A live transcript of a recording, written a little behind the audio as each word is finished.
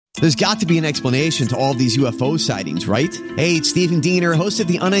There's got to be an explanation to all these UFO sightings, right? Hey, it's Stephen Diener, host of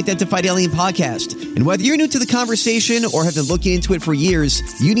the Unidentified Alien Podcast. And whether you're new to the conversation or have been looking into it for years,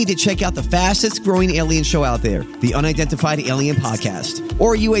 you need to check out the fastest growing alien show out there, the Unidentified Alien Podcast,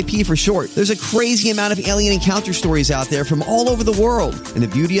 or UAP for short. There's a crazy amount of alien encounter stories out there from all over the world. And the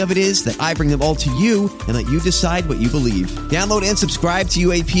beauty of it is that I bring them all to you and let you decide what you believe. Download and subscribe to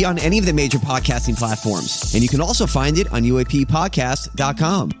UAP on any of the major podcasting platforms. And you can also find it on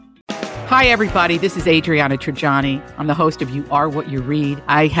UAPpodcast.com. Hi, everybody. This is Adriana Trajani. I'm the host of You Are What You Read.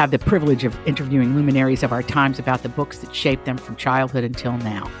 I have the privilege of interviewing luminaries of our times about the books that shaped them from childhood until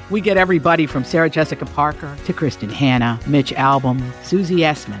now. We get everybody from Sarah Jessica Parker to Kristen Hanna, Mitch Albom, Susie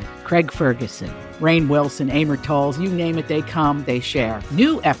Essman, Craig Ferguson, Rainn Wilson, Amor Tolls, you name it, they come, they share.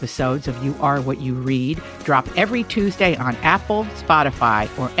 New episodes of You Are What You Read drop every Tuesday on Apple, Spotify,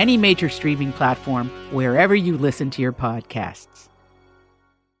 or any major streaming platform wherever you listen to your podcasts.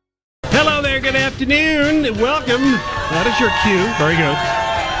 Hello there, good afternoon. Welcome. That is your cue. Very good.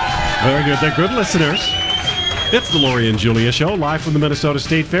 Very good. They're good listeners. It's the Lori and Julia Show, live from the Minnesota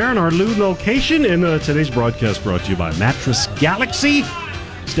State Fair in our new location. And today's broadcast brought to you by Mattress Galaxy.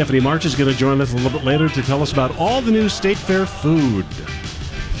 Stephanie March is going to join us a little bit later to tell us about all the new State Fair food.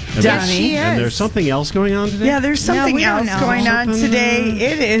 Yes, she is. And there's something else going on today? Yeah, there's something else going on today.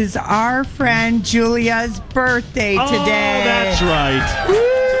 It is our friend Julia's birthday today. Oh, that's right. Woo!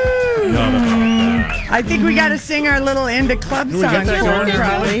 I think we got to sing our little Into Club song for her,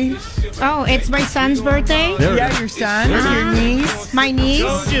 probably. Oh, it's my son's birthday? Yeah, your son, your niece. My niece.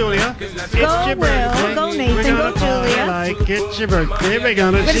 Go, Julia. It's Go, your Will. birthday. Go, Nathan. Go, Julia. Like it's your birthday. We're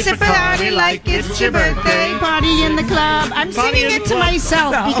going to Sip a party like it's your birthday. Party in the club. I'm Party singing in it the to club.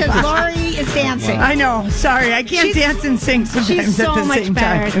 myself because Lori is dancing. I know. Sorry, I can't She's- dance and sing sometimes She's so at the much same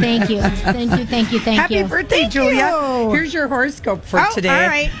better. time. Thank you. Thank you. Thank you. Thank Happy you. birthday, Thank Julia. you. Here's your horoscope for Oh, today. all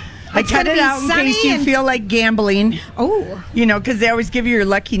right. I It's cut gonna it be out in sunny case you and- feel like gambling. Oh. You know, because they always give you your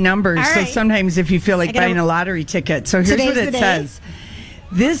lucky numbers. All So right. sometimes if you feel like I gotta- buying a lottery ticket. So here's Today's what the it day. says.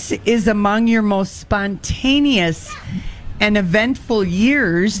 This is among your most spontaneous and eventful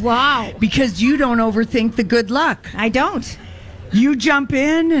years. Wow. Because you don't overthink the good luck. I don't. You jump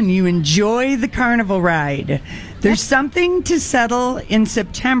in and you enjoy the carnival ride. There's something to settle in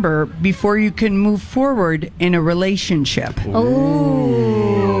September before you can move forward in a relationship. Oh.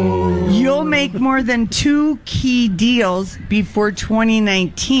 You'll make more than 2 key deals before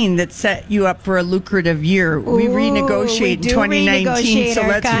 2019 that set you up for a lucrative year. We renegotiate in 2019, so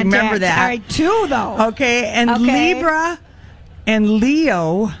let's remember that. All right, 2 though. Okay, and Okay. Libra and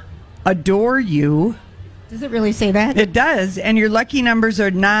Leo adore you. Does it really say that? It does, and your lucky numbers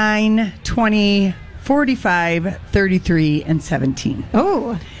are 9, 20, 45, 33, and 17.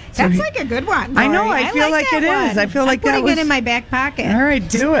 Oh, So that's he- like a good one. I know, Lori. I feel like that it one. is. I feel like I'm that putting was- it in my back pocket. All right,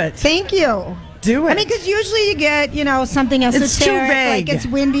 do it. Thank you. Do it. I mean, because usually you get, something It's too esoteric, vague. like it's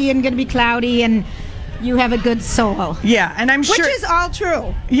windy and going to be cloudy, and you have a good soul. Yeah, and I'm Which sure. is all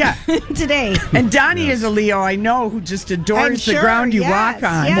true Yeah. today. And Donnie is a Leo, I know, who just adores I'm the sure, ground you yes, walk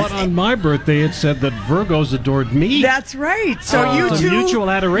on. yes. But on my birthday, it said that Virgos adored me. That's right. So you it's a two. mutual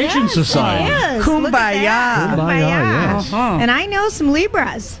adoration Yes, society. it is. Look at Kumbaya. that. Kumbaya, yes. Uh-huh. And I know some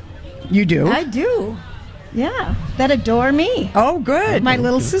Libras. You do? I do. Yeah, that adore me. Oh, good. My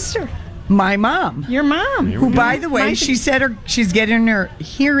little sister. My mom. Your mom. Who, by the way, Mine- she said she's getting her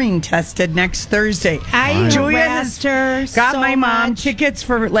hearing tested next Thursday. I Julia harassed her got so my mom much. tickets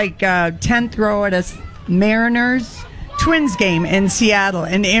for 10th row at a Mariners Twins game in Seattle.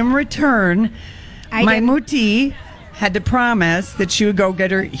 And in return, I my didn't- Muti had to promise that she would go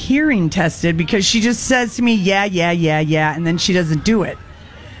get her hearing tested because she just says to me, yeah, and then she doesn't do it.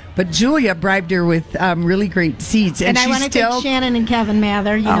 But Julia bribed her with really great seats. And I she want to still thank Shannon and Kevin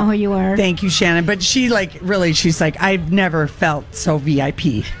Mather. You know who you are. Thank you, Shannon. But she she's like, I've never felt so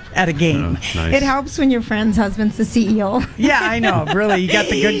VIP at a game. Nice. It helps when your friend's husband's the CEO. Yeah, I know. Really, you got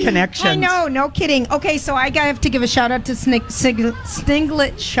the good connections. I know, no kidding. Okay, so I have to give a shout out to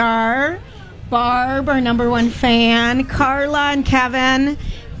Stinglet Shar, Barb, our number 1 fan, Carla and Kevin,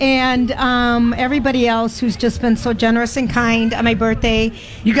 and everybody else who's just been so generous and kind on my birthday.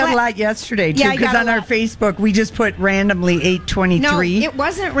 You got But- a lot yesterday, too, Yeah, I because got on a our lot. Facebook, we just put randomly 823. No, it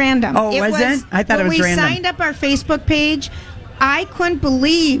wasn't random. Oh, it wasn't? I thought it was when random. we signed up our Facebook page, I couldn't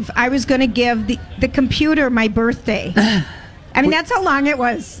believe I was going to give the computer my birthday. I mean, that's how long it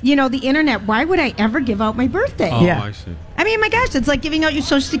was. The internet. Why would I ever give out my birthday? Oh, Yeah. I see. I mean, my gosh, it's like giving out your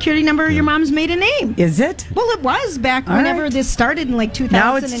social security number or your mom's maiden name. Is it? Well, it was back All whenever right. this started in 2003.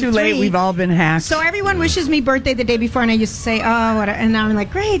 Now it's too late. We've all been hacked. So everyone wishes me birthday the day before, and I used to say, oh, what? And now I'm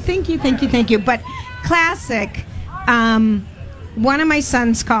like, great, thank you. But classic. one of my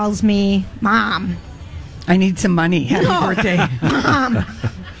sons calls me Mom. I need some money. Happy birthday. Mom.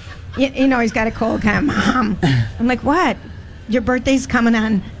 You know, he's got a cold kind of Mom. I'm like, what? Your birthday's coming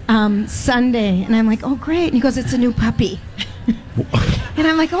on Sunday. And I'm like, oh, great. And he goes, it's a new puppy. And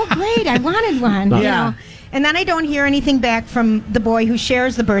I'm like, oh, great. I wanted one. You know? And then I don't hear anything back from the boy who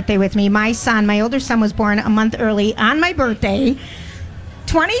shares the birthday with me. My older son was born a month early on my birthday.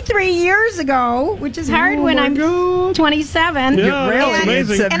 23 years ago, which is hard when I'm 27. Yeah, Really?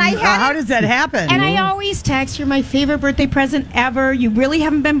 amazing. And I had how does that happen? And I always text, you're my favorite birthday present ever. You really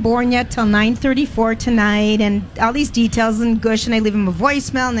haven't been born yet till 9:34 tonight. And all these details and gush. And I leave him a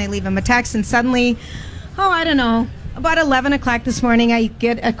voicemail and I leave him a text. And suddenly, I don't know, about 11 o'clock this morning, I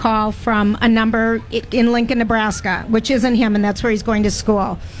get a call from a number in Lincoln, Nebraska, which isn't him. And that's where he's going to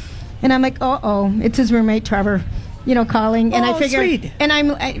school. And I'm like, it's his roommate, Trevor. Calling, and I figured, sweet.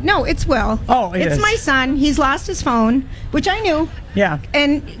 and no, it's Will. Oh, it's is. my son. He's lost his phone, which I knew. Yeah.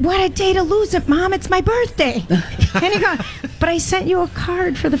 And what a day to lose it, Mom! It's my birthday. And he goes, but I sent you a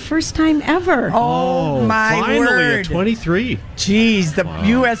card for the first time ever. Oh, my finally word! at 23. Jeez, the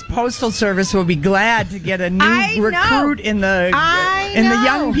U.S. Postal Service will be glad to get a new recruit in the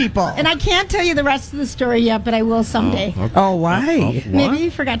young people. And I can't tell you the rest of the story yet, but I will someday. Oh, why? Maybe you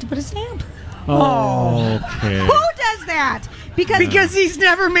forgot to put a stamp. Okay. Who does that? Because he's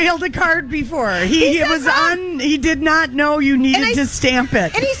never mailed a card before. He did not know you needed to stamp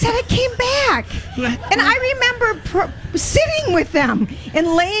it. And he said it came back. And I remember sitting with them and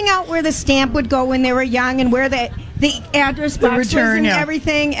laying out where the stamp would go when they were young and where the address box was and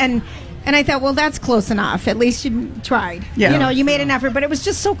everything. And I thought, well, that's close enough. At least you tried. Yeah. You made an effort. But it was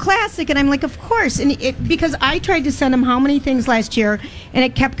just so classic. And I'm like, of course. And because I tried to send him how many things last year, and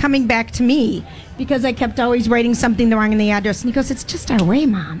it kept coming back to me because I kept always writing something wrong in the address. And he goes, it's just our way,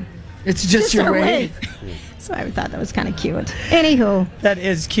 Mom. It's just your way. So I thought that was kind of cute. Anywho. That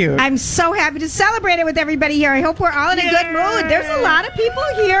is cute. I'm so happy to celebrate it with everybody here. I hope we're all in a good mood. There's a lot of people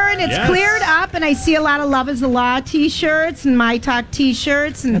here, and it's cleared up, and I see a lot of Love is the Law t-shirts and My Talk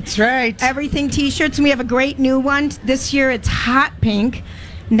t-shirts. And that's right. Everything t-shirts, and we have a great new one. This year it's hot pink.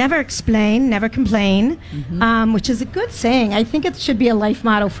 Never explain, never complain, which is a good saying. I think it should be a life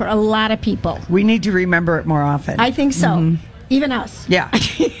motto for a lot of people. We need to remember it more often. I think so. Even us. Yeah.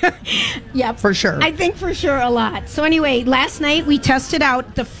 Yep. For sure. I think for sure a lot. So anyway, last night we tested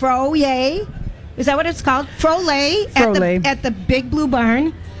out the Froyay. Is that what it's called? Frolay at the Big Blue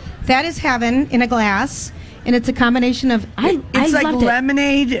Barn. That is heaven in a glass. And it's a combination of... It's like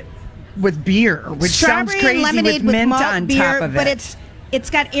lemonade with beer, which sounds crazy, and lemonade with mint on beer, top of it. But it's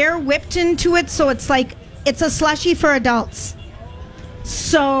got air whipped into it, so it's like... It's a slushie for adults.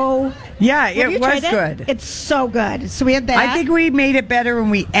 So... Yeah, it was good. It's so good. So we had that. I think we made it better when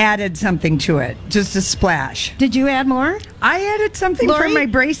we added something to it, just a splash. Did you add more? I added something for my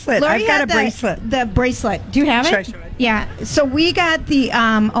bracelet. Lori I've got a bracelet. The bracelet. Do you have it? Should I show it? Yeah. So we got the.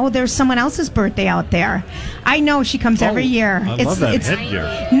 There's someone else's birthday out there. I know she comes every year. I love that headgear.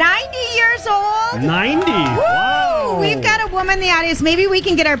 90 years old. 90. Woo! Wow. We've got a woman in the audience. Maybe we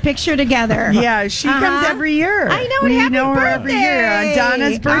can get our picture together. Yeah, she comes every year. I know. We happy know her birthday. every year on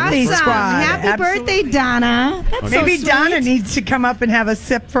Donna's birthday Awesome. squad. Happy birthday, Donna. That's Maybe so Donna sweet. needs to come up and have a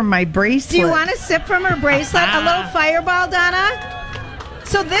sip from my bracelet. Do you want a sip from her bracelet? A little fireball, Donna?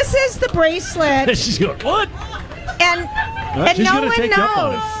 So this is the bracelet. She's going, what? And she's no gonna one take you up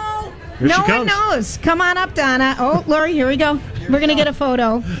on knows. Here No she one comes. knows. Come on up, Donna. Oh, Lori, here we go. We're going to get a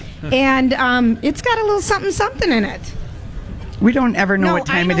photo. And it's got a little something in it. We don't ever know what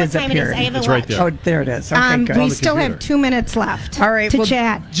time I know it is what up time here. It is. I have It's a right watch. there. Oh, there it is. Okay, good. We still have 2 minutes left. All right, to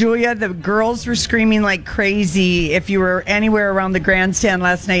chat. Julia, the girls were screaming like crazy. If you were anywhere around the grandstand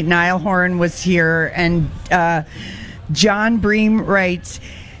last night, Niall Horan was here, and John Bream writes,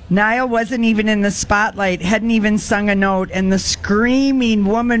 Niall wasn't even in the spotlight, hadn't even sung a note, and the screaming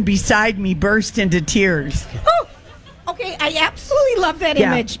woman beside me burst into tears. Oh, okay, I absolutely love that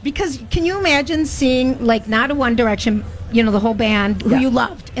image because can you imagine seeing like not a One Direction, the whole band who you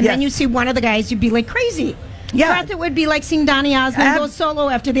loved, and then you see one of the guys, you'd be like crazy. Yeah. I thought it would be like seeing Donny Osmond go solo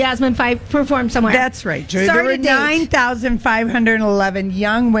after the Osmond 5 performed somewhere. That's right, Julia. Sorry There were to date. 9,511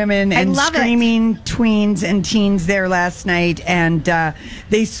 young women and love it. screaming tweens and teens there last night, and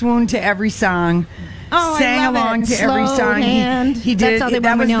they swooned to every song. Oh, sang I love along it. to every Slow song. hand. He That's did. how they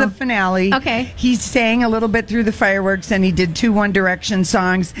That want was me to the know. finale. Okay. He sang a little bit through the fireworks, and he did 2 One Direction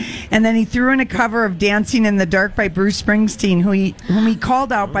songs, and then he threw in a cover of "Dancing in the Dark" by Bruce Springsteen, whom he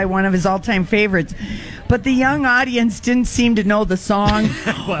called out by one of his all-time favorites. but the young audience didn't seem to know the song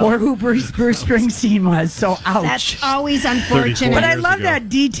or who Bruce Springsteen was. So, ouch. That's always unfortunate. But I love that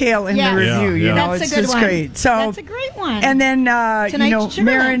detail in the review. You know, that's it's a good just one. great. So that's a great one. And then Tonight's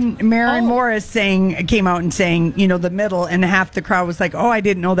Maren Morris came out and sang, the middle, and half the crowd was like, "Oh, I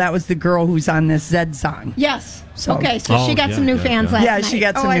didn't know that was the girl who's on this Zed song." Yes. So, okay, so she got some new fans last night. Yeah, she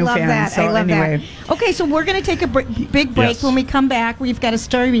got some new fans. fans. So I love anyway. that. Okay, so we're going to take a big break. Yes. When we come back, we've got a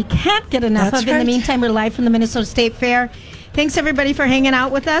story we can't get enough That's of. In the right. meantime, we're live from the Minnesota State Fair. Thanks, everybody, for hanging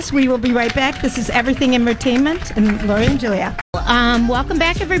out with us. We will be right back. This is Everything Entertainment and Lori and Julia. Welcome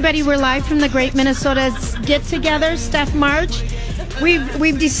back, everybody. We're live from the Great Minnesota Get Together. Steph March.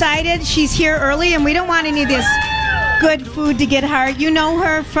 We've decided she's here early, and we don't want any of this good food to get hard. You know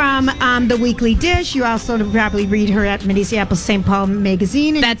her from The Weekly Dish. You also probably read her at Minneapolis St. Paul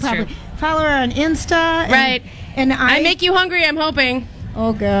Magazine. And That's you probably true. Follow her on Insta. Right. And I make you hungry, I'm hoping.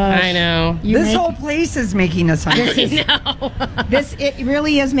 Oh, gosh. I know. This whole place is making us hungry. It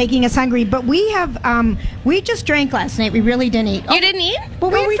really is making us hungry. But we have, we just drank last night. We really didn't eat. You didn't eat?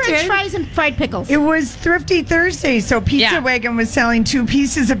 Well, No, we we had French did. fries and fried pickles. It was Thrifty Thursday, so Pizza Yeah. Wagon was selling 2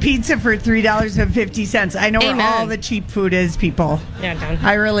 pieces of pizza for $3.50. I know Amen. where all the cheap food is, people. Yeah, done.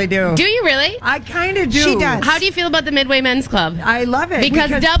 I really do. Do you really? I kind of do. She does. How do you feel about the Midway Men's Club? I love it. Because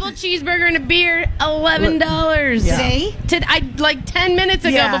double cheeseburger and a beer, $11. See? Like 10 minutes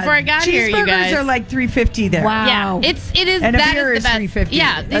ago before I got here, you guys. Cheeseburgers are like $3.50 there. Wow. Yeah, it is. And a that beer is the is best. $3.50.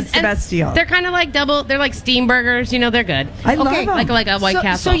 Yeah, That's the and best deal. They're kind of like they're like steam burgers. They're good. I love Okay, them. Like a White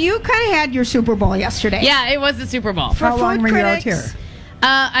Castle. So you kind of had your Super Bowl yesterday. Yeah, it was the Super Bowl. For How long food were you out critics, here?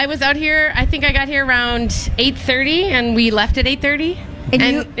 I was out here. I think I got here around 8:30, and we left at 8:30.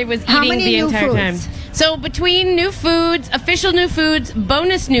 And it was how eating many the new entire foods? time. So between new foods, official new foods,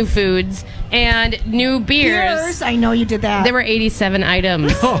 bonus new foods, and new Beers, I know you did that. there were 87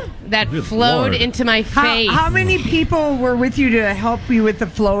 items that good flowed Lord. into my face. How many people were with you to help you with the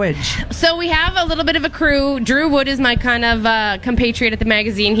flowage? So we have a little bit of a crew. Drew Wood is my kind of compatriot at the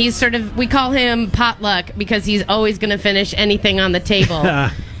magazine. He's sort of, we call him potluck because he's always going to finish anything on the table.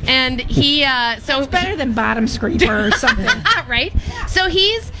 And he, so better than bottom scraper or something. right? So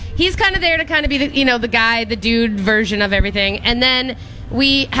he's kind of there to kind of be the the guy, the dude version of everything. And then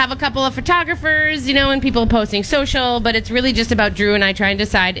we have a couple of photographers, and people posting social, but it's really just about Drew and I trying to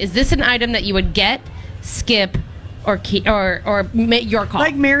decide, is this an item that you would get, skip, or keep, or your call?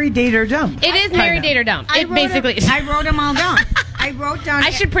 Like marry, date, or dump. It is marry, date, or dump. I It basically is. I wrote them all down. I wrote down. I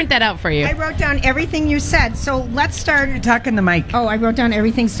should print that out for you. I wrote down everything you said. So let's start. Talking the mic. Oh, I wrote down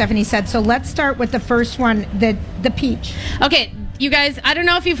everything Stephanie said. So let's start with the first one, the peach. Okay, you guys, I don't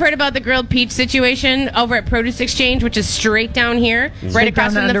know if you've heard about the grilled peach situation over at Produce Exchange, which is straight down here, right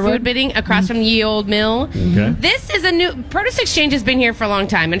across down from the Underwood? food bidding, across from Ye Old Mill. Okay. This is a new Produce Exchange has been here for a long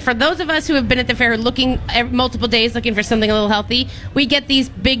time, and for those of us who have been at the fair looking multiple days looking for something a little healthy, we get these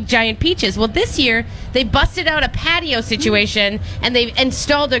big giant peaches. Well, this year they busted out a patio situation and they've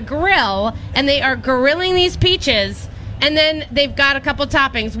installed a grill, and they are grilling these peaches. And then they've got a couple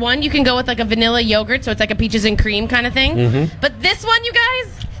toppings. One, you can go with like a vanilla yogurt, so it's like a peaches and cream kind of thing. But this one, you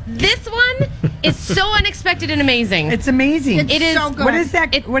guys, this one is so unexpected and amazing. It's amazing. It is so good. What is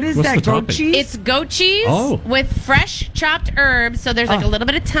that? What is What's that? the Goat topping? cheese? It's goat cheese Oh. with fresh chopped herbs. So there's like a little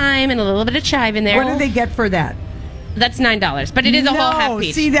bit of thyme and a little bit of chive in there. What do they get for that? That's $9, but it is a whole half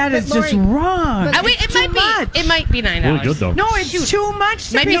peach. See, that is just Lori, wrong. Wait, It's too much. It might be $9. Really good though. No, it's too much.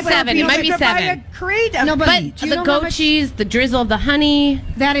 To Might be people. seven. It You might have be to buy seven. a crate of No, but- peach. Do you The know how goat much- cheese, the drizzle of the honey.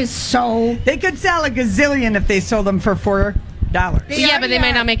 That is so. They could sell a gazillion if they sold them for $4. Yeah, but they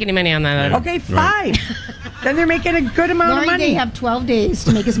might not make any money on that. Okay, $5. Then they're making a good amount Lori, of money. they have 12 days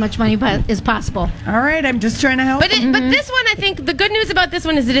to make as much money as possible. All right, I'm just trying to help. But this one, I think the good news about this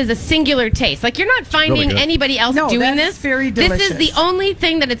one is it is a singular taste. Like, you're not finding good. anybody else No, doing that is this. very This is delicious. the only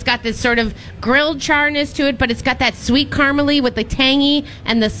thing that it's got this sort of grilled charness to it, but it's got that sweet caramely with the tangy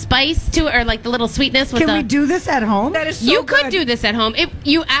and the spice to it, or like the little sweetness with Can we do this at home? That is so You could good. do this at home.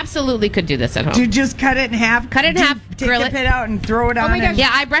 You absolutely could do this at home. Do you just cut it in half? Cut it in half, Take grill the it. pit out and throw it on. my gosh. and-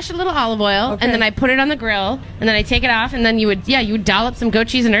 Yeah, I brush a little olive oil, Okay. and then I put it on the grill, and then I take it off, and then you would dollop some goat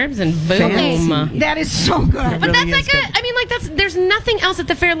cheese and herbs, and boom. Fancy. That is so good. But Really that's is like good. there's nothing else at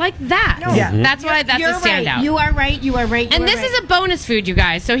the fair like that. No. Yeah. That's why that's You're a standout. Right. You are right. You are right. And this is a bonus food, you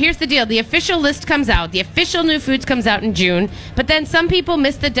guys. So here's the deal. The official list comes out. The official new foods comes out in June. But then some people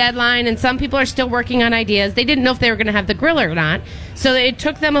missed the deadline, and some people are still working on ideas. They didn't know if they were going to have the grill or not. So it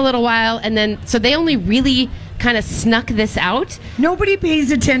took them a little while, and then so they only really kind of snuck this out. Nobody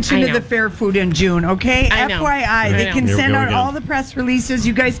pays attention I to know. the fair food in June, okay? I know. FYI, I they know. can Here we send go out again. all the press releases.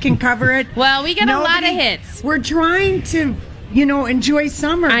 You guys can cover it. Well, we get a lot of hits. We're trying to enjoy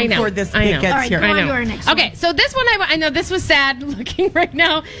summer I know. before this I bit know. gets All right, here. go on I know. to our next Okay, one. so this one I know this was sad looking right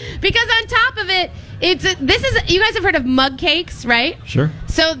now because on top of it, you guys have heard of mug cakes, right? Sure.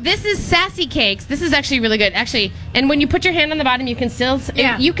 So this is Sassy Cakes. This is actually really good, actually. And when you put your hand on the bottom, you can still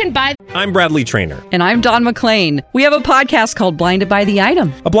you can buy. I'm Bradley Trainer. And I'm Don McClain. We have a podcast called Blinded by the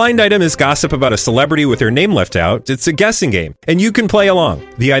Item. A blind item is gossip about a celebrity with their name left out. It's a guessing game, and you can play along.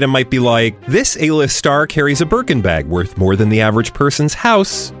 The item might be like, this A-list star carries a Birkin bag worth more than the average person's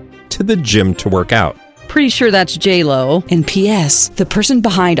house to the gym to work out. Pretty sure that's J-Lo. And P.S. the person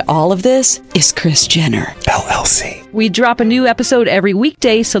behind all of this is Kris Jenner, LLC. We drop a new episode every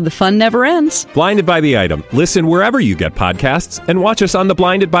weekday so the fun never ends. Blinded by the Item. Listen wherever you get podcasts and watch us on the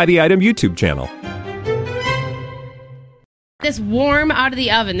Blinded by the Item YouTube channel. This warm out of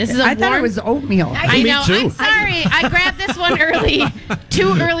the oven. This is a I warm. thought it was oatmeal. I Me know. too. I'm sorry. I grabbed this one early,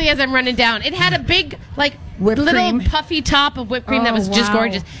 too early as I'm running down. It had a big, Whipped little cream. puffy top of whipped cream that Oh, was just wow.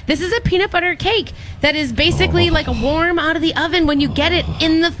 gorgeous. This is a peanut butter cake that is basically like a warm out of the oven when you get it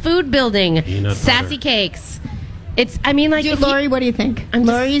in the food building. Peanut Sassy butter. Cakes. It's. I mean, like. if you- Lori, what do you think? I'm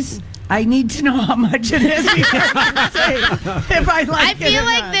just- Lori's. I need to know how much it is before I can say if I like I it feel or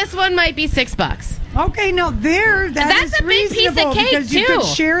like not. this one might be $6. Okay, no, that's That's a big piece of reasonable cake, because you could too.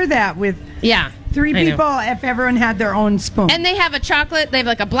 share that with Yeah. 3 I know. people if everyone had their own spoon. And they have a chocolate. They have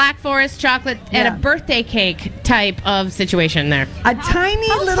like a Black Forest chocolate and Yeah. a birthday cake type of situation there. a tiny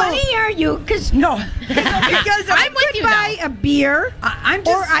How little. funny are you? Because No, because I'm with you, buy though. a beer, I'm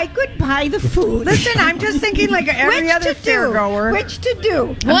just. or I could buy the food. Listen, I'm just thinking like every Which other to do? fairgoer. Which to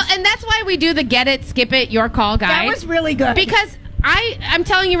do? Well, and that's why we do the get it, skip it, your call guide. That was really good. Because I'm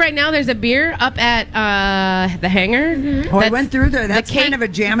telling you right now, there's a beer up at the Hangar. Oh, I went through there. That's the cake- kind of a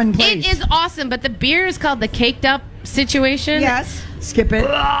jamming place. It is awesome, but the beer is called the Caked Up situation. yes. Skip it.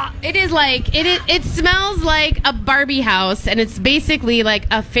 It is like it smells like a Barbie house, and it's basically like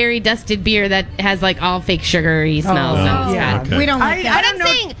a fairy dusted beer that has like all fake sugary smells. and it's yeah. bad. Okay. We don't like I that. But I'm know-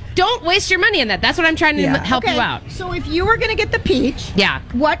 saying, don't waste your money on that. That's what I'm trying to Yeah. help Okay, you out. So if you were going to get the peach, Yeah.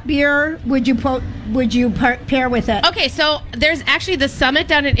 what beer would you pair with it? Okay, so there's actually the Summit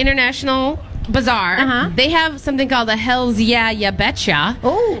down at International Bazaar. Uh-huh. They have something called a Hell's Yeah Ya Betcha.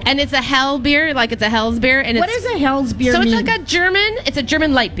 Oh. And it's a Hell beer, like it's a Hell's beer. And What it's, does a Hell's beer So mean? it's like it's a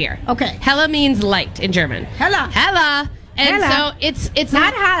German light beer. Okay. Hella means light in German. Hella. Hella. And Hella. so it's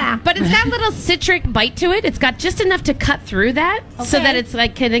Not Hella. but it's got a little citric bite to it. It's got just enough to cut through that, so Okay. that it's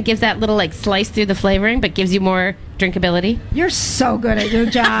like kind of gives that little like slice through the flavoring, but gives you more drinkability. You're so good at your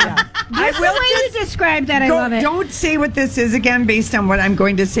job. I That's the will way you just describe that. I love it. Don't say what this is again based on what I'm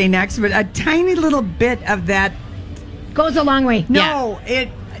going to say next, but a tiny little bit of that. Goes a long way. No, it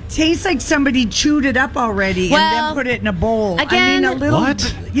tastes like somebody chewed it up already and Well, then put it in a bowl. again- I mean, a little.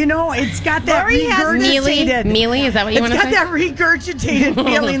 What? It's got that Lori has this- regurgitated. Mealy, is that what you It's want to got say? that regurgitated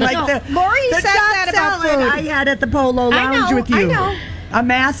feeling like No, the Lori the says duck that about salad food. I had at the Polo Lounge know, with you. I know. A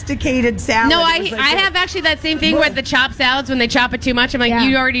masticated salad. No, It was like I a- have actually that same thing with the chopped salads when they chop it too much. I'm like, Yeah.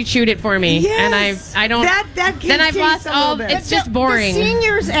 you already chewed it for me, and Yes. I don't. That can then I've taste lost a little all. bit. It's The- just boring. The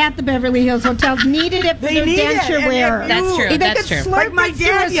seniors at the Beverly Hills Hotel needed it for They their need it, denture and wear. if That's true. They That's could true. slurp Like my it through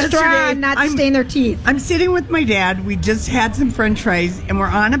dad a straw yesterday, and not I'm- stain their teeth. I'm sitting with my dad. We just had some French fries, and we're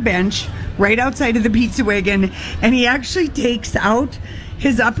on a bench right outside of the pizza wagon. And he actually takes out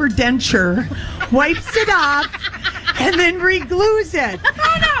his upper denture, wipes it off, and then re-glues it.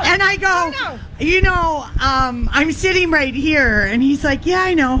 And I go, I'm sitting right here, and he's like, "Yeah,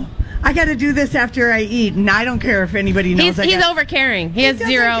 I know. I got to do this after I eat, and I don't care if anybody knows." He's over caring. He has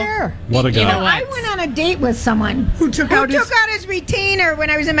doesn't zero. care. What a guy. You know what? I went on a date with someone Who took out his retainer when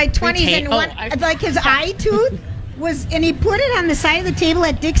I was in my 20s, Retain- and oh, I- like his eye tooth was, and he put it on the side of the table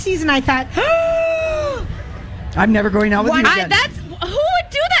at Dixie's, and I thought, I'm never going out with you again. Who would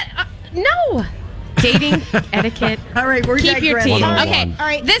do that? No. Dating etiquette. All right, we're Keep your digressing. teeth. 101. Okay. All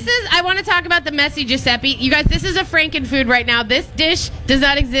right. This is. I want to talk about the messy Giuseppe. You guys, this is a Frankenfood right now. This dish does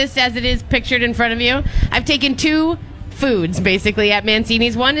not exist as it is pictured in front of you. I've taken two foods basically at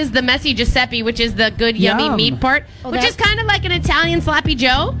Mancini's. One is the messy Giuseppe, which is the good yummy Yum. meat part, which is kind of like an Italian sloppy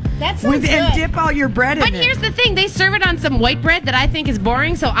Joe. that sounds And good. dip all your bread But in it. here's the thing: they serve it on some white bread that I think is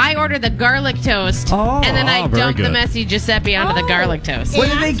boring. So I order the garlic toast, Oh. and then I very dump the good. messy Giuseppe onto the Oh. garlic toast. What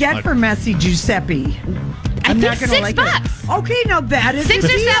do they get for messy Giuseppe? I I'm think not gonna $6. like it. Okay, now that is $6 a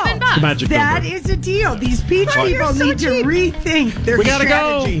or deal. $7. The magic That number. is a deal. These peach you're people so need to cheap. rethink their We gotta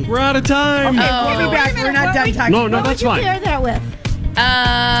strategy. go. We're out of time. Okay, we'll be back. We're not done talking. No, no, What that's would you fine. pair that with?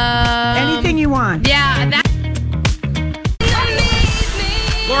 Anything you want. Yeah, that.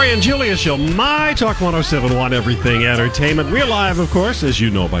 Lori and Julia Show, My Talk 107.1 Everything Entertainment. We're live, of course, as you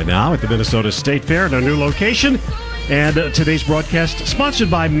know by now, at the Minnesota State Fair at our new location. And today's broadcast sponsored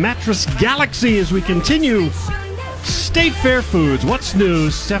by Mattress Galaxy as we continue State Fair Foods. What's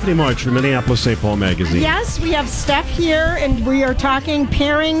new? Stephanie March from Minneapolis St. Paul Magazine. Yes, we have Steph here, and we are talking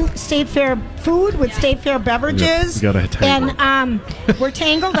pairing State Fair food with State Fair beverages. You gotta tangle. And we're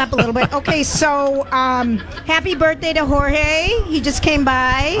tangled up a little bit. Okay, so happy birthday to Jorge. He just came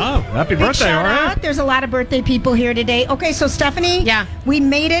by. Oh, happy Big birthday, shout Jorge. out. There's a lot of birthday people here today. Okay, so Stephanie, we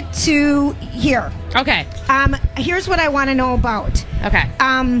made it to here. Okay. Here's what I want to know about. Okay.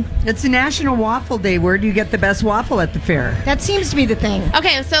 It's a National Waffle Day. Where do you get the best waffle at the fair? That seems to be the thing.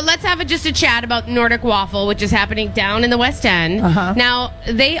 Okay, so let's have just a chat about Nordic Waffle, which is happening down in the West End. Now,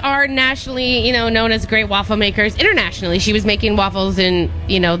 they are nationally, known as great waffle makers. Internationally, she was making waffles in,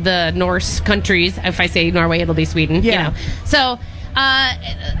 the Norse countries. If I say Norway, it'll be Sweden. Yeah. So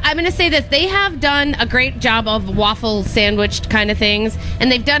I'm going to say this. They have done a great job of waffle sandwiched kind of things,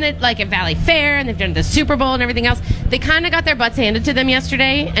 and they've done it like at Valley Fair, and they've done the Super Bowl and everything else. They kind of got their butts handed to them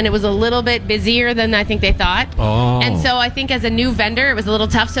yesterday, and it was a little bit busier than I think they thought. Oh. And so I think as a new vendor, it was a little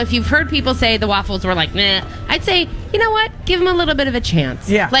tough. So if you've heard people say the waffles were like, meh, I'd say, you know what? Give them a little bit of a chance.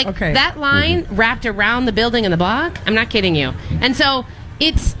 Yeah, Like okay. that line wrapped around the building and the block, I'm not kidding you. And so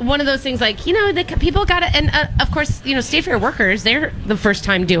it's one of those things like, people got to, and of course, State Fair workers, they're the first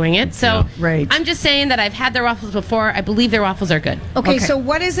time doing it. So Right. I'm just saying that I've had their waffles before. I believe their waffles are good. Okay, so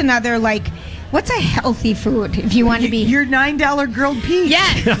what is another, what's a healthy food if you want to be... Your $9 grilled peach.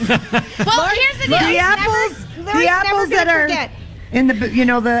 Yes. Well, here's the deal. The apples that are in the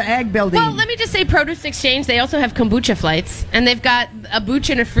the ag building. Well, let me just say, Produce Exchange, they also have kombucha flights, and they've got a booch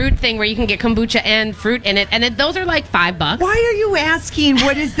and a fruit thing where you can get kombucha and fruit in it, and those are like $5. Why are you asking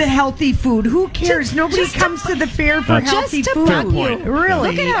what is the healthy food? Who cares? Nobody comes to the fair for healthy food. Really?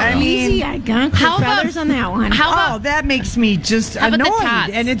 Look at how easy I got How about- feathers on that one. That makes me just How about the annoyed.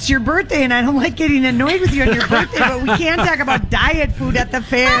 tots? And it's your birthday, and I don't like getting annoyed with you on your birthday, but we can't talk about diet food at the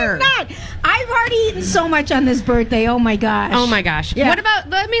fair. I'm not. I've already eaten so much on this birthday. Oh my gosh. Oh my gosh. Yeah. What about,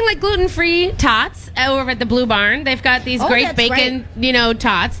 like gluten-free tots over at the Blue Barn? They've got these great that's bacon,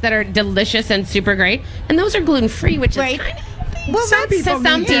 tots that are delicious and super great. And those are gluten-free, which is kind of... Well, some people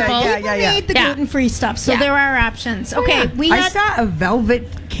need the gluten-free stuff, so there are options. Okay, I saw a velvet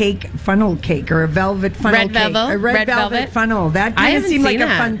cake, funnel cake, or a velvet funnel Red cake. velvet? A red velvet funnel. That I kind of haven't seemed like seen a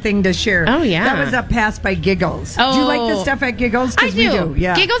that. fun thing to share. Oh, yeah. That was up past by Giggles. Do you like the stuff at Giggles? 'Cause I we do.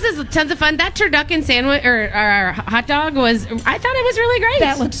 Yeah. Giggles is tons of fun. That turducken sandwich or hot dog I thought it was really great.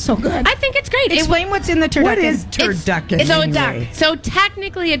 That looks so good. I think it's great. Explain what's in the turducken. What is turducken? So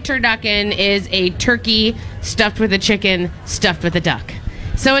technically a turducken is a turkey stuffed with a chicken stuffed with a duck.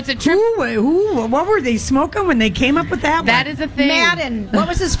 So it's a what were they smoking when they came up with that one? That is a thing. Madden. What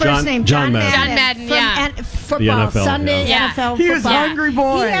was his first name? John Madden. John Madden, From football. The NFL, Sunday yeah. NFL He was a football. hungry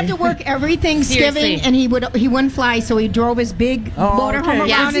boy. He had to work every Thanksgiving, Seriously. and he wouldn't fly, so he drove his big motorhome around,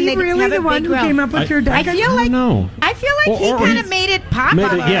 Yeah. Is and he they'd really have the a one big who grill. came up with turducken? I feel like No. he kind of made it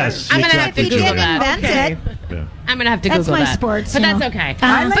popular. Yes. I'm gonna exactly have to He Google didn't that. invent it. Yeah. I'm going to have to That's Google my that. sports, But you that's know. okay.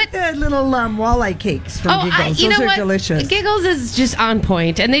 I like the little walleye cakes from Giggles. you Those know are what? delicious. Giggles is just on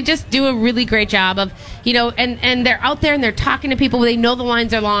point, and they just do a really great job of, and they're out there and they're talking to people. They know the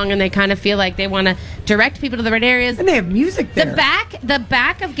lines are long, and they kind of feel like they want to direct people to the right areas. And they have music there. The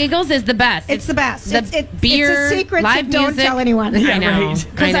back of Giggles is the best. It's the best. The It's beer, a secret, live so don't music. tell anyone. I know. right.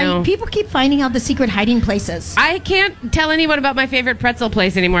 I know. People keep finding out the secret hiding places. I can't tell anyone about my favorite pretzel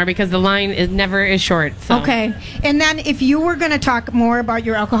place anymore because the line never is short. So. Okay. And then if you were going to talk more about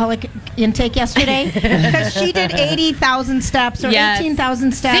your alcoholic intake yesterday, because she did 80,000 steps or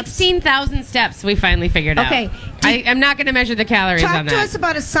 18,000 steps. 16,000 steps we finally figured out. Okay. I'm not going to measure the calories Talk on to that. us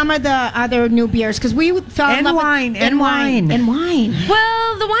about some of the other new beers, because we fell in And love wine, with... and wine. And wine.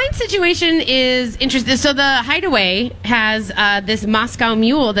 Well, the wine situation is interesting. So the Hideaway has this Moscow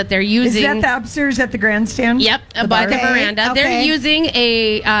Mule that they're Is using. that the upstairs at the grandstand? Yep, by the bar? veranda. Okay. They're using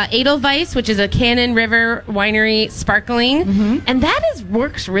a Edelweiss, which is a Cannon River Winery sparkling, and that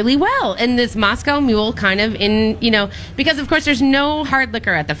works really well. And this Moscow Mule kind of because of course there's no hard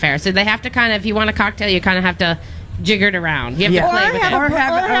liquor at the fair, so they have to kind of, if you want a cocktail, you kind of have to jigger it around. You have to play with it. Or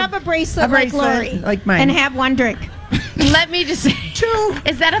have a bracelet like Lori. like mine. And have one drink. Let me just say, True.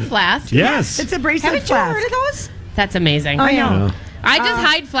 is that a flask? Yes. It's a bracelet Haven't you flask. heard of those? That's amazing. I know. I just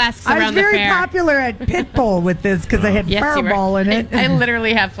hide flasks I was around the very fair. popular at Pitbull with this because I had Yes, you were. Fireball in it. I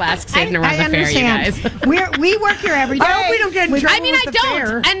literally have flasks sitting around the fair, you guys. We work here every day. I hope we don't get in trouble I mean, I with the don't.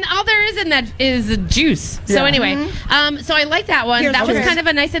 fair. And all there is in that is juice. So Yeah. anyway, so I like that one. Here's That was yours. kind of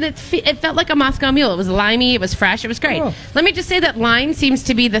a nice, and it felt like a Moscow Mule. It was limey. It was fresh. It was great. Oh. Let me just say that lime seems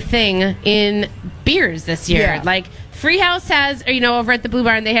to be the thing in beers this year. Yeah. Like Freehouse has, over at the Blue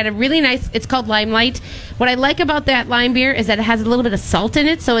Barn, they had a really nice, it's called Limelight. What I like about that lime beer is that it has a little bit of salt in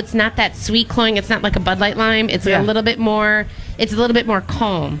it, so it's not that sweet cloying. It's not like a Bud Light lime. It's a little bit more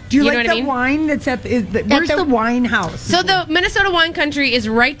calm. Do you know like what the I mean? wine that's where's the wine house? So the Minnesota Wine Country is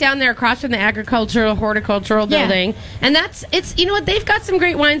right down there across from the agricultural horticultural building. And they've got some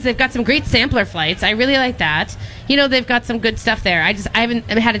great wines. They've got some great sampler flights. I really like that. They've got some good stuff there. I haven't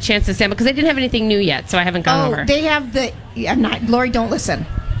had a chance to sample because they didn't have anything new yet, so I haven't gone over. They have Lori, don't listen.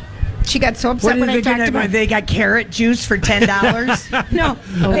 She got so upset when I talked about. They got carrot juice for $10. No,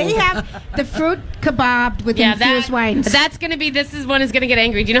 they have the fruit kebab with infused wines. That's going to be. This is one is going to get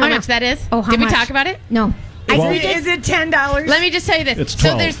angry. Do you know how much that is? Oh, how Did we much? talk about it? No. Is it $10? Let me just tell you this. It's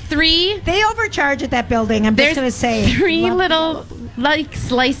 12. So there's 3. They overcharge at that building. I'm just going to say 3 little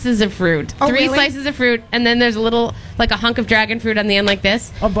slices of fruit. Oh, 3 really? slices of fruit, and then there's a little a hunk of dragon fruit on the end like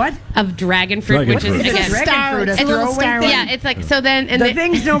this. Of what? Of dragon fruit, which is It's again. a star. Dragon fruit, It's a little star. Yeah, it's like so. Then and The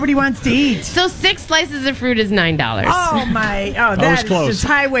things nobody wants to eat. So 6 slices of fruit is $9. Oh my! Oh, that is close. just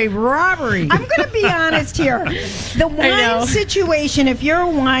highway robbery. I'm going to be honest here. The wine situation, if you're a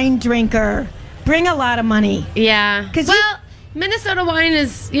wine drinker, bring a lot of money. Yeah. Minnesota wine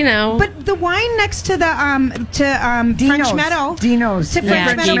is, But the wine next to the French Meadow. Dino's. To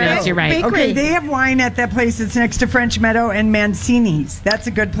French Meadow Dino's, you're right. Bakery. Okay, they have wine at that place that's next to French Meadow and Mancini's. That's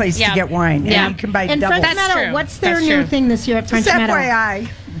a good place to get wine. Yeah. And you can buy And double. French That's Meadow, true. what's their That's new true. thing this year at French Just Meadow? FYI.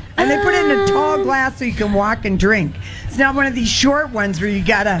 And they put it in a tall glass so you can walk and drink. It's not one of these short ones where you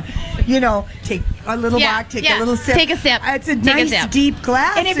gotta, take a little walk, take a little sip. Take a sip. It's a Take a nice sip. deep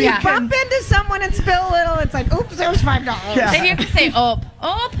glass. And if so you can- bump into someone and spill a little, it's like, oops, there's $5. Yeah. Then you have to say "op."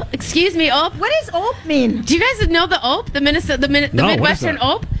 Op. Excuse me, op. What does ope mean? Do you guys know the op? The No, what is Midwestern that?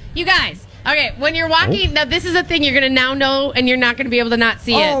 op? You guys. Okay, when you're walking, now this is a thing you're going to now know, and you're not going to be able to not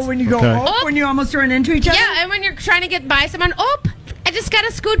see it. Oh, when you go Okay. oh, when you almost run into each other? Yeah, and when you're trying to get by someone, I just got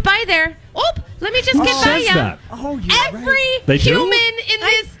to scoot by there. Let me just Who get by says ya. that? Oh, you're Every right. They do? human in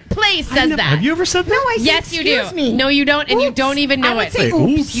this place says that. Have you ever said that? No, I said, Yes, you do. excuse me. No, you don't, and you Oops. don't even know I would it. say Say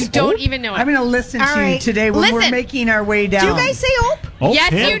oops. oops. You don't Oop? even know it. I'm going to listen All to you right. today when we're Listen. making our way down. Do you guys say ope? Oh,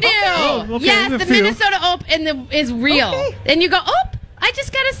 Yes, yeah. you do. Oh, okay, Yes, a the few. Minnesota Ope is real. Okay. And you go, I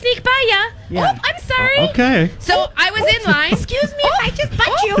just got to sneak by ya. Yeah. I'm sorry. Okay. So I was in line. Excuse me, I just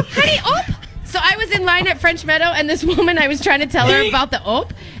bumped you. Honey, So I was in line at French Meadow, and this woman, I was trying to tell her about the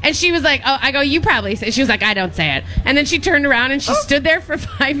ope, and she was like, I go, you probably say. She was like, I don't say it. And then she turned around, and she stood there for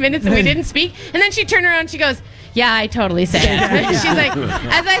 5 minutes, and we didn't speak. And then she turned around, and she goes, yeah, I totally say it. She's like,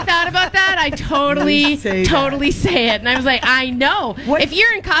 as I thought about that, I totally say say it. And I was like, I know. What- If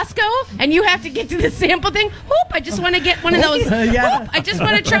you're in Costco and you have to get to the sample thing, I just want to get one of those. Yeah. I just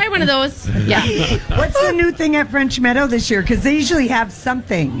want to try one of those. Yeah. What's the new thing at French Meadow this year? Because they usually have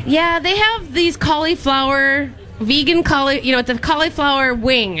something. Yeah, they have these vegan it's a cauliflower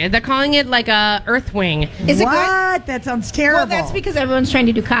wing. They're calling it like a earth wing. Is it good? What? That sounds terrible. Well, that's because everyone's trying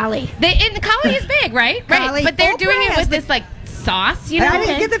to do collie. And the cauli is big, right? Cauli. Right. But they're doing it Oprah with has this like sauce, I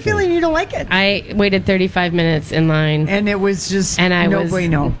didn't get the feeling you don't like it. I waited 35 minutes in line. And it was just And I no was.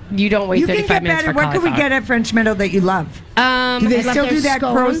 bueno. You don't wait You can 35 get minutes better. for What could we cauliflower. get at French Meadow that you love? Do they love still their do that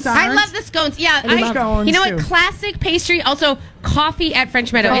scones. croissant? I love the scones. Yeah, I love scones, you know too. what? Classic pastry. Also, coffee at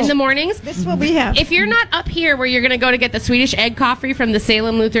French Meadow in the mornings. This is what we have. If you're not up here where you're going to go to get the Swedish egg coffee from the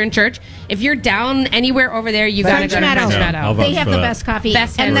Salem Lutheran Church, if you're down anywhere over there, you got to French go to Meadow. French Yeah, Meadow. I'll They vouch have for the that. best coffee.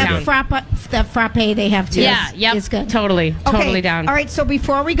 Best and hands the frappe they have too. is good. Totally down. All right, so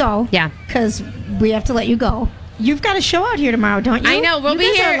before we go, Yeah. because we have to let you go. You've got a show out here tomorrow, don't you? I know. We'll You be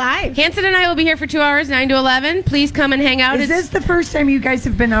guys here. Are live. Hanson and I will be here for 2 hours, 9 to 11. Please come and hang out. Is this the first time you guys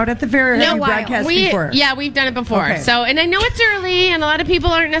have been out at the fair? Or have you broadcast before? Yeah, we've done it before. Okay. So, and I know it's early, and a lot of people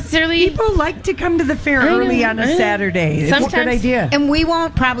aren't necessarily. People like to come to the fair know, early on I a know. Saturday. It's a good Sometimes- idea. And we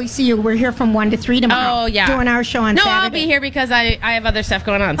won't probably see you. We're here from 1 to 3 tomorrow. Oh yeah, doing our show on no, Saturday. I'll be here because I have other stuff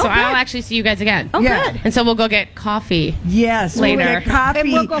going on. So Oh, good. I'll actually see you guys again. Oh, Yeah. good. And so we'll go get coffee. Yes, Later. we'll get coffee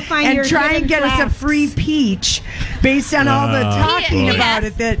And we'll go find your try and hidden get us a flasks. free peach based on all the talking P.S. about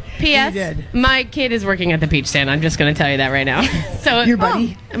it that you P.S. did. My kid is working at the peach stand. I'm just going to tell you that right now. So Your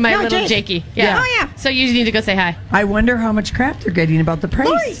buddy? my No, little Jake. Jakey. Yeah. Oh, yeah. So you need to go say hi. I wonder how much crap they're getting about the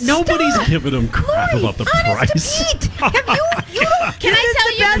price. Nobody's giving them crap about the price. Have you Can I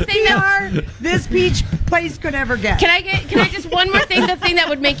tell you the thing that? this peach place could ever get. Can I just one more thing? The thing that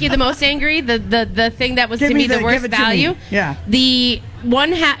would make you the most angry, the thing that was Give to me me the the- worst give it to me. value. Yeah. The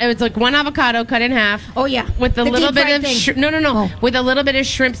it was like one avocado cut in half. Oh, yeah. With a The little deep bit fried of thing. no, Oh. with a little bit of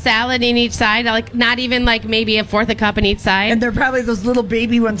shrimp salad in each side, like not even like maybe a fourth a cup in each side. And they're probably those little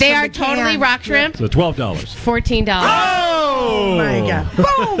baby ones. They from are the totally can. rock shrimp. So $12. $14. Oh! Oh my God!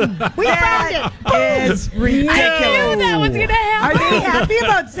 Boom! We found it. It's ridiculous. I knew that was gonna happen. Are they happy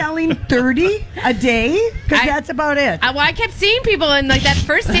about selling 30 a day? Because that's about it. I kept seeing people, and like that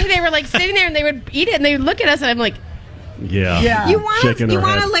first day, they were like sitting there, and they would eat it, and they would look at us, and I'm like, Yeah. You want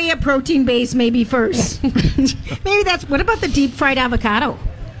to lay a protein base maybe first. Maybe that's. What about the deep fried avocado?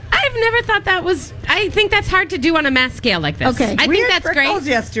 I've never thought that was. I think that's hard to do on a mass scale like this. Okay. I we think had that's great. Frickles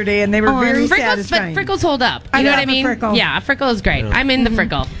yesterday, and they were very satisfying. But Frickles hold up. You know what I mean? Frickle. Yeah, a Frickle is great. I'm in the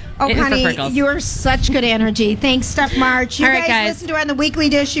Frickle. Oh, In for honey, Frickles. you're such good energy. Thanks, Steph March. You All right, guys. listen to her on the Weekly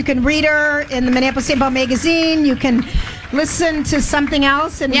Dish. You can read her in the Minneapolis St. Paul Magazine. You can listen to something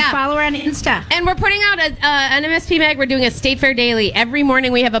else and follow her on Insta. And we're putting out an MSP Mag. We're doing a State Fair Daily. Every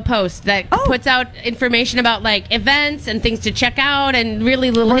morning we have a post that puts out information about like events and things to check out and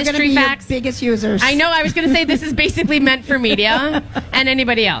really little We're history be facts. Your biggest users. I know. I was going to say this is basically meant for media and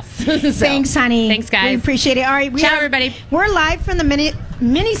anybody else. So, Thanks, honey. Thanks, guys. We appreciate it. All right, Ciao, everybody. We're live from the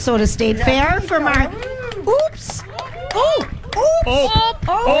Minnesota State Fair from our. Oops.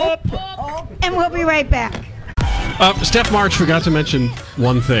 And we'll be right back. Steph March forgot to mention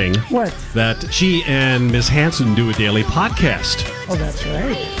one thing. What? That she and Ms. Hansen do a daily podcast. Oh, that's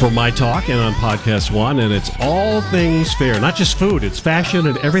right. For My Talk and on Podcast One, and it's all things fair. Not just food, it's fashion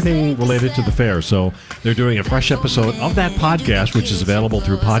and everything related to the fair. So they're doing a fresh episode of that podcast, which is available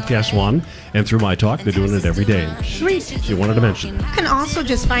through Podcast One and through My Talk. They're doing it every day. Sweet. She wanted to mention that. You can also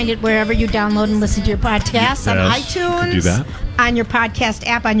just find it wherever you download and listen to your podcasts on Yes, iTunes, could do that. on your podcast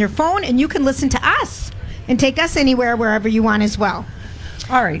app on your phone, and you can listen to us and take us anywhere, wherever you want as well.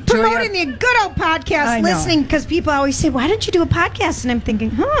 All right, Promoting Julia. the good old podcast listening, because people always say, why don't you do a podcast? And I'm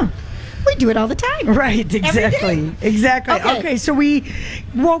thinking, we do it all the time. Right, exactly. Exactly. Okay, so we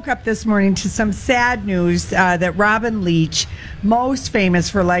woke up this morning to some sad news that Robin Leach, most famous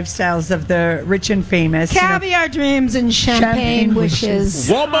for Lifestyles of the Rich and Famous. Caviar dreams and champagne wishes.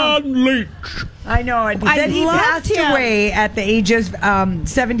 Robin Leach. I know. Then he loved passed him. away at the age of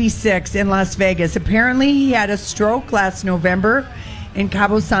 76 in Las Vegas. Apparently, he had a stroke last November in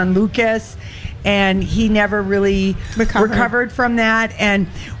Cabo San Lucas, and he never really recovered from that. And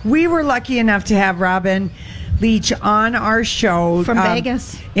we were lucky enough to have Robin Leach on our show From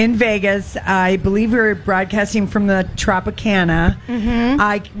Vegas. In Vegas, I believe we were broadcasting from the Tropicana.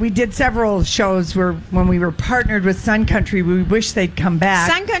 We did several shows when we were partnered with Sun Country. We wish they'd come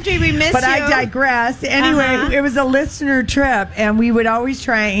back. Sun Country, we miss But you. I digress. Anyway, it was a listener trip, and we would always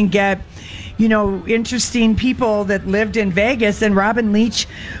try and get interesting people that lived in Vegas. And Robin Leach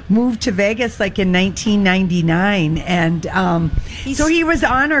moved to Vegas like in 1999, and so he was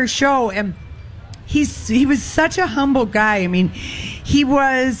on our show, and he was such a humble guy. I mean,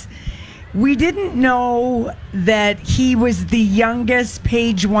 we didn't know that he was the youngest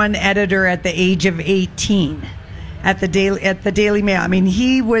Page One editor at the age of 18 at the Daily Mail. I mean,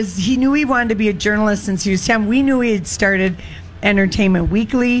 he knew he wanted to be a journalist since he was 10. We knew he had started Entertainment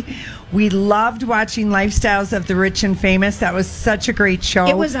Weekly. We loved watching Lifestyles of the Rich and Famous. That was such a great show.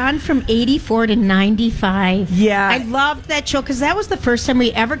 It was on from 84 to 95. Yeah. I loved that show because that was the first time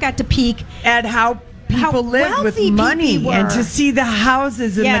we ever got to peek at how people lived with wealthy money people and were. to see the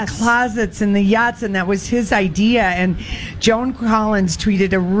houses and Yes. the closets and the yachts, and that was his idea. And Joan Collins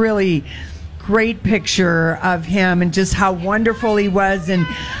tweeted a really great picture of him and just how wonderful he was and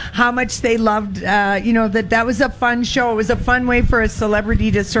how much they loved that was a fun show. It was a fun way for a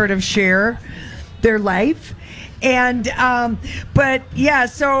celebrity to sort of share their life. And but yeah,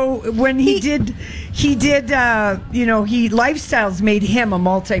 so when he did Lifestyles made him a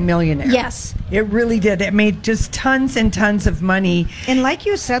multimillionaire. Yes. It really did. It made just tons and tons of money. And like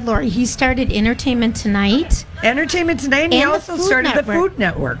you said, Lori, he started Entertainment Tonight. And he also the Food started the Network. Food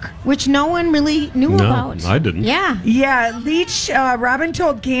Network, which no one really knew about. I didn't. Yeah. Leach, Robin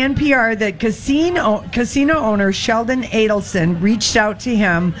told KNPR that casino owner Sheldon Adelson reached out to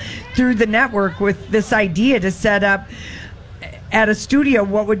him through the network with this idea to set up at a studio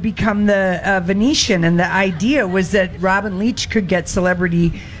what would become the Venetian, and the idea was that Robin Leach could get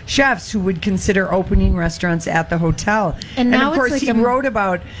celebrity chefs who would consider opening restaurants at the hotel. And now of course, it's like he wrote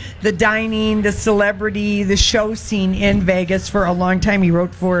about the dining, the celebrity, the show scene in Vegas for a long time. He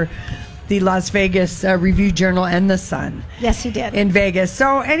wrote for the Las Vegas Review Journal and the Sun. Yes, he did. In Vegas.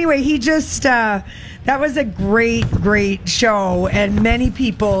 So anyway, he just that was a great show, and many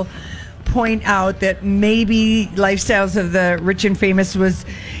people point out that maybe Lifestyles of the Rich and Famous was,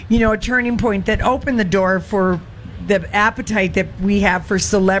 a turning point that opened the door for the appetite that we have for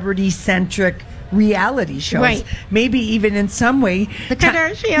celebrity-centric reality shows. Right. Maybe even in some way The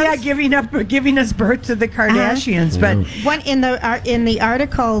Kardashians. Yeah, giving us birth to the Kardashians. But One in the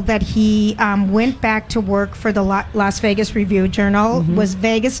article that he went back to work for the Las Vegas Review Journal was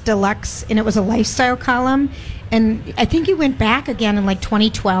Vegas Deluxe, and it was a lifestyle column. And I think he went back again in like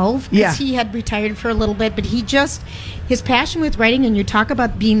 2012 because he had retired for a little bit. But his passion with writing, and you talk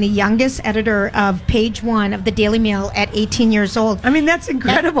about being the youngest editor of Page One of the Daily Mail at 18 years old. I mean, that's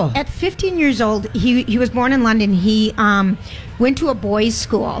incredible. At 15 years old, he was born in London. He went to a boys'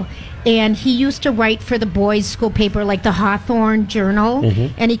 school. And he used to write for the boys' school paper, like the Hawthorne Journal.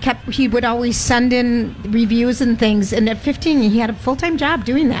 And he would always send in reviews and things. And at 15, he had a full-time job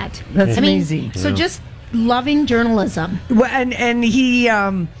doing that. That's amazing. So just loving journalism. Well, and he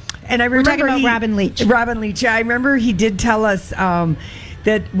and I remember We're talking about Robin Leach. Robin Leach. I remember he did tell us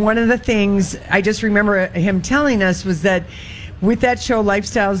that one of the things I just remember him telling us was that with that show,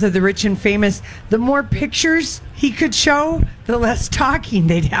 Lifestyles of the Rich and Famous, the more pictures he could show, the less talking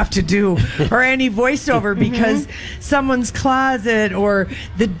they'd have to do or any voiceover because someone's closet or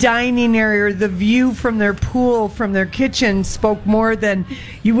the dining area or the view from their pool, from their kitchen spoke more than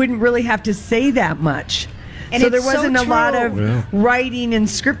you wouldn't really have to say that much. And so there it's so wasn't a lot of writing and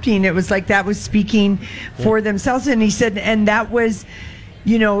scripting. It was like that was speaking for themselves. And he said, and that was...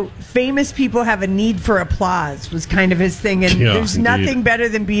 famous people have a need for applause was kind of his thing. And there's nothing better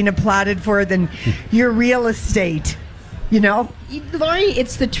than being applauded for than your real estate, Lori,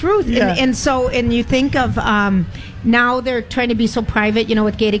 it's the truth. Yeah. And you think of now they're trying to be so private,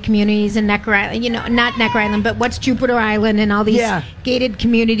 with gated communities and Necker Island, not Necker Island, but what's Jupiter Island and all these gated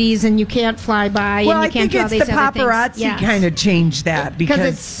communities, and you can't fly by and you can't do all these other things. Well, I think it's the paparazzi kind of changed that because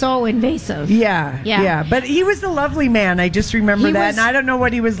it's so invasive. Yeah. But he was a lovely man. I just remember that. And I don't know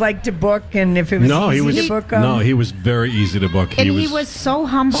what he was like to book and if it was easy to book him. No, he was very easy to book. And he was so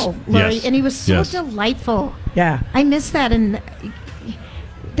humble, Lori, and he was so delightful. Yeah. I miss that. And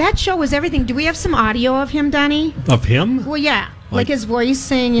that show was everything. Do we have some audio of him, Donnie? Of him? Well, yeah. Like his voice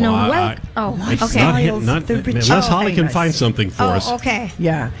saying, okay. Unless Holly can find something for us. Okay.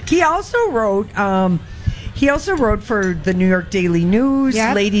 Yeah. He also wrote for the New York Daily News,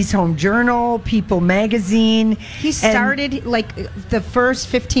 Ladies Home Journal, People Magazine. He started the first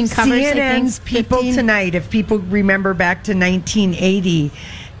 15 covers. CNN's People Tonight, if people remember back to 1980.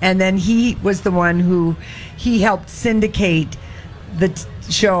 And then he was the one who he helped syndicate the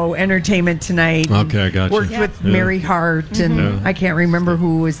show Entertainment Tonight. Okay, I got you. Worked with Mary Hart, and I can't remember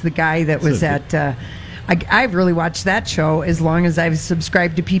who was the guy that was at... I've really watched that show as long as I've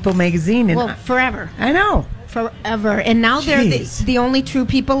subscribed to People Magazine. And forever. I know. Forever. And now they're the only true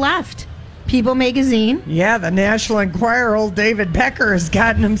people left. People Magazine. Yeah, the National Enquirer, old David Pecker has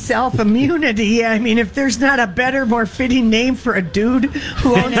gotten himself immunity. I mean, if there's not a better, more fitting name for a dude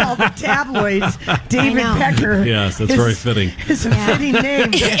who owns all the tabloids, David Pecker. Yes, that's very fitting. It's a fitting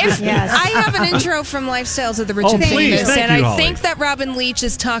name. I have an intro from Lifestyles of the Rich and Famous, and I think that Robin Leach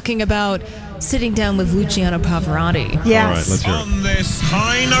is talking about sitting down with Luciano Pavarotti. Yes. All right, let's hear it. On this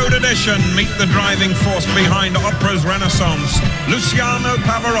high-note edition, meet the driving force behind opera's renaissance. Luciano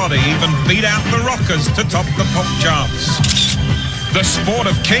Pavarotti even beat out the rockers to top the pop charts. The Sport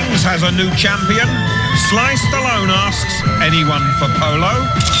of Kings has a new champion. Sly Stallone asks, anyone for polo?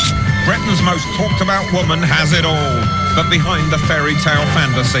 Britain's most talked-about woman has it all. But behind the fairy tale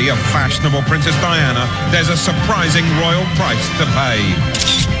fantasy of fashionable Princess Diana, there's a surprising royal price to pay.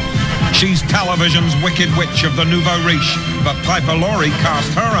 She's television's wicked witch of the nouveau riche, but Piper Laurie cast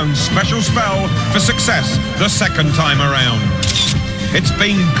her own special spell for success the second time around. It's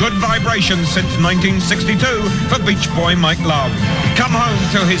been good vibrations since 1962 for Beach Boy Mike Love. Come home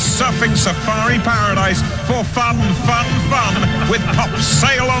to his surfing safari paradise for fun with Pop's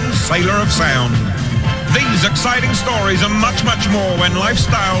Sail-On Sailor of Sound. These exciting stories and much, much more when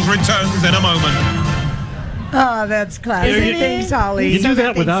Lifestyles returns in a moment. Oh, that's classic. Thanks, Holly. You do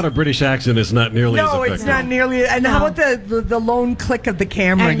that without a British accent, it's not nearly as effective. No, it's not nearly. And how about the lone click of the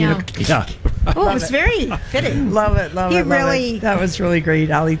camera? I know. Yeah. Oh, it was very fitting. Love it. That was really great,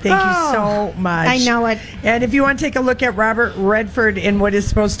 Holly. Thank you so much. I know it. And if you want to take a look at Robert Redford in what is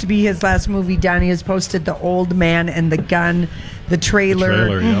supposed to be his last movie, Donnie has posted The Old Man and the Gun, the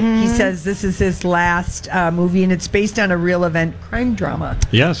trailer. Yep. He says this is his last movie, and it's based on a real event crime drama.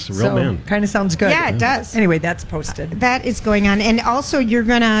 Yes, real man. Kind of sounds good. Yeah, it does. Anyway, that's posted. That is going on. And also, you're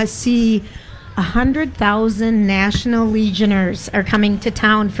going to see 100,000 National Legionnaires are coming to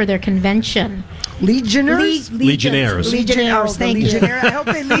town for their convention. Legionnaires? Legionnaires. Legionnaires, thank you. I hope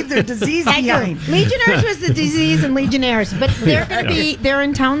they leave their disease behind. Legionnaires was the disease and Legionnaires. But they're going to they're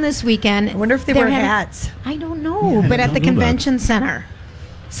in town this weekend. I wonder if they wear hats. I don't know, but at the convention center.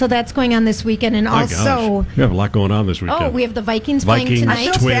 So that's going on this weekend. And My also... gosh. We have a lot going on this weekend. Oh, we have the Vikings playing tonight.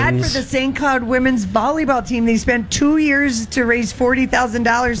 I feel bad for the St. Cloud women's volleyball team. They spent 2 years to raise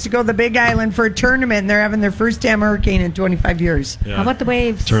 $40,000 to go to the Big Island for a tournament, and they're having their first damn hurricane in 25 years. Yeah. How about the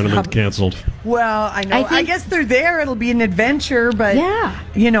Waves? Tournament canceled. Well, I know. I guess they're there. It'll be an adventure, but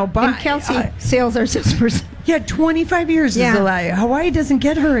but and Kelsey sales are 6%. Yeah, 25 years is a lie. Hawaii doesn't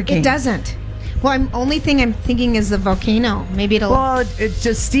get hurricanes. It doesn't. Well, only thing I'm thinking is the volcano. Maybe it'll. Well, it's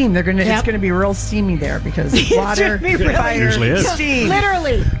just steam. It's going to be real steamy there because water, fire, usually is. steam.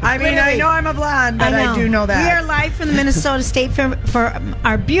 Literally. I mean, I know I'm a blonde, but I do know that. We are live from the Minnesota State Fair for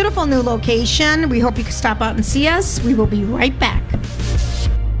our beautiful new location. We hope you can stop out and see us. We will be right back.